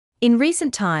In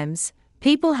recent times,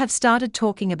 people have started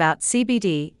talking about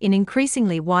CBD in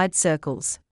increasingly wide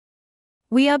circles.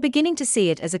 We are beginning to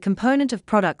see it as a component of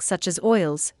products such as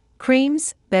oils,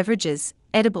 creams, beverages,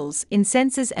 edibles,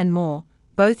 incenses and more,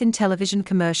 both in television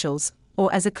commercials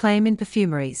or as a claim in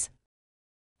perfumeries.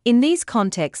 In these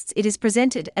contexts, it is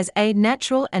presented as a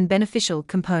natural and beneficial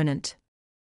component.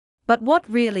 But what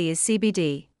really is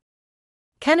CBD?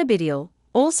 Cannabidiol,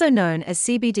 also known as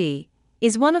CBD,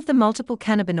 is one of the multiple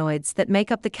cannabinoids that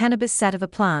make up the cannabis sativa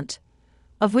plant,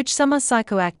 of which some are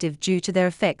psychoactive due to their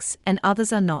effects and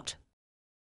others are not.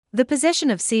 The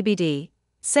possession of CBD,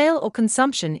 sale or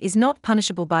consumption is not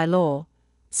punishable by law,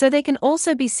 so they can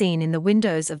also be seen in the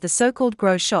windows of the so-called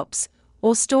grow shops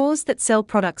or stores that sell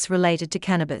products related to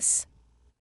cannabis.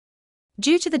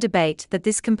 Due to the debate that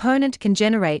this component can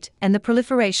generate and the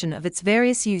proliferation of its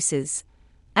various uses,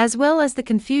 as well as the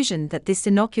confusion that this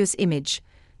innocuous image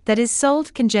that is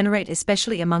sold can generate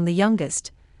especially among the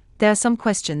youngest, there are some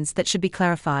questions that should be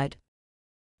clarified.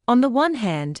 On the one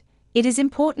hand, it is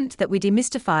important that we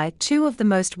demystify two of the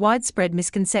most widespread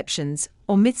misconceptions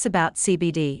or myths about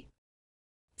CBD.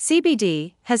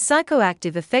 CBD has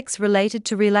psychoactive effects related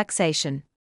to relaxation.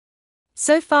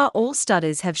 So far, all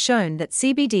studies have shown that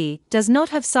CBD does not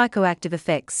have psychoactive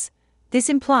effects. This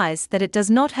implies that it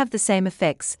does not have the same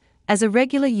effects as a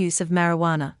regular use of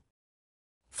marijuana.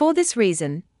 For this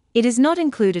reason, it is not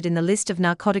included in the list of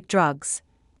narcotic drugs,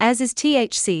 as is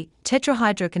THC,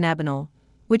 tetrahydrocannabinol,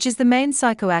 which is the main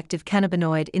psychoactive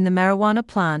cannabinoid in the marijuana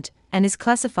plant and is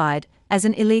classified as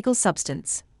an illegal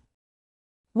substance.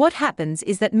 What happens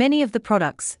is that many of the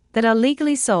products that are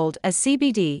legally sold as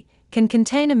CBD can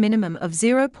contain a minimum of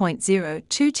 0.02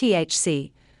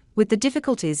 THC, with the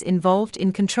difficulties involved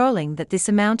in controlling that this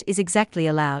amount is exactly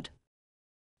allowed.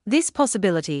 This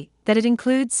possibility, that it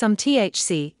includes some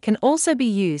THC, can also be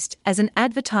used as an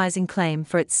advertising claim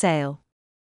for its sale.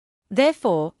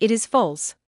 Therefore, it is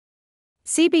false.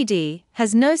 CBD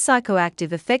has no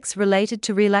psychoactive effects related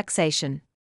to relaxation.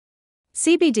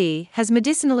 CBD has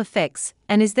medicinal effects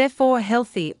and is therefore a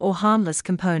healthy or harmless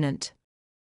component.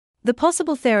 The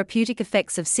possible therapeutic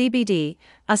effects of CBD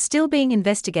are still being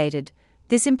investigated.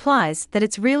 This implies that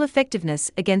its real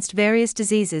effectiveness against various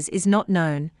diseases is not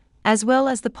known, as well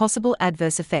as the possible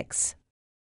adverse effects.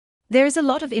 There is a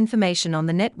lot of information on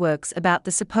the networks about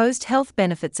the supposed health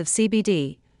benefits of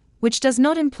CBD, which does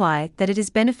not imply that it is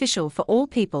beneficial for all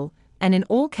people, and in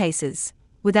all cases,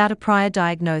 without a prior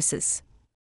diagnosis.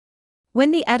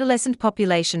 When the adolescent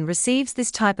population receives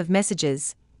this type of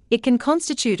messages, it can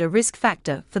constitute a risk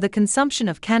factor for the consumption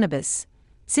of cannabis.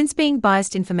 Since being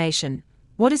biased information,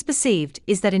 what is perceived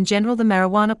is that in general the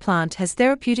marijuana plant has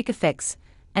therapeutic effects,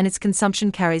 and its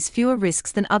consumption carries fewer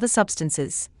risks than other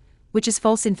substances, which is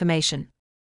false information.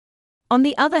 On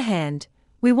the other hand,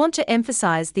 we want to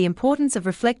emphasize the importance of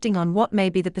reflecting on what may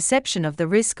be the perception of the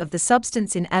risk of the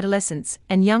substance in adolescents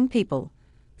and young people,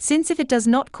 since if it does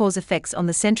not cause effects on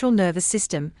the central nervous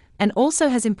system and also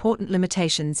has important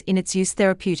limitations in its use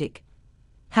therapeutic,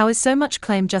 how is so much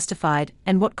claim justified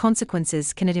and what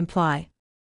consequences can it imply?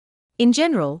 In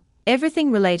general,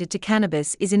 everything related to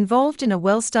cannabis is involved in a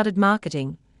well-studied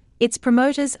marketing. Its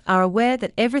promoters are aware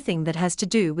that everything that has to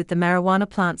do with the marijuana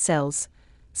plant sells,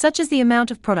 such as the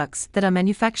amount of products that are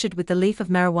manufactured with the leaf of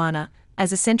marijuana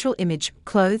as a central image,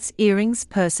 clothes, earrings,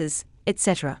 purses,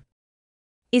 etc.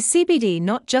 Is CBD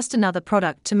not just another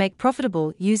product to make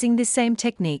profitable using this same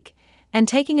technique and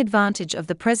taking advantage of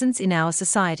the presence in our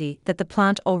society that the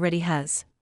plant already has?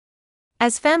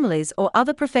 As families or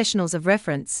other professionals of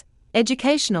reference,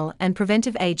 educational and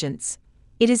preventive agents,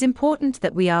 it is important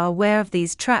that we are aware of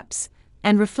these traps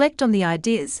and reflect on the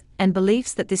ideas and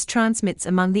beliefs that this transmits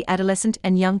among the adolescent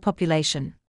and young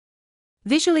population.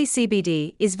 Visually,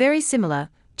 CBD is very similar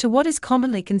to what is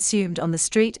commonly consumed on the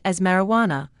street as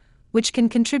marijuana, which can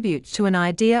contribute to an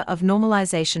idea of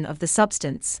normalization of the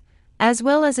substance, as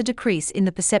well as a decrease in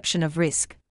the perception of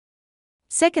risk.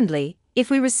 Secondly, if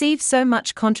we receive so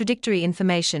much contradictory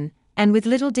information, and with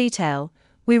little detail,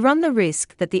 we run the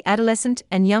risk that the adolescent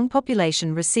and young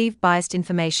population receive biased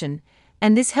information,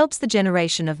 and this helps the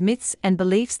generation of myths and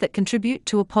beliefs that contribute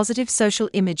to a positive social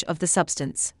image of the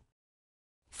substance.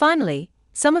 Finally,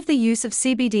 some of the use of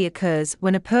CBD occurs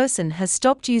when a person has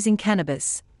stopped using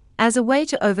cannabis as a way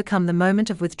to overcome the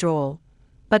moment of withdrawal,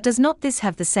 but does not this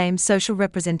have the same social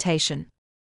representation?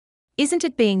 Isn't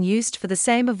it being used for the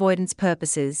same avoidance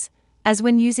purposes as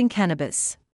when using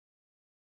cannabis?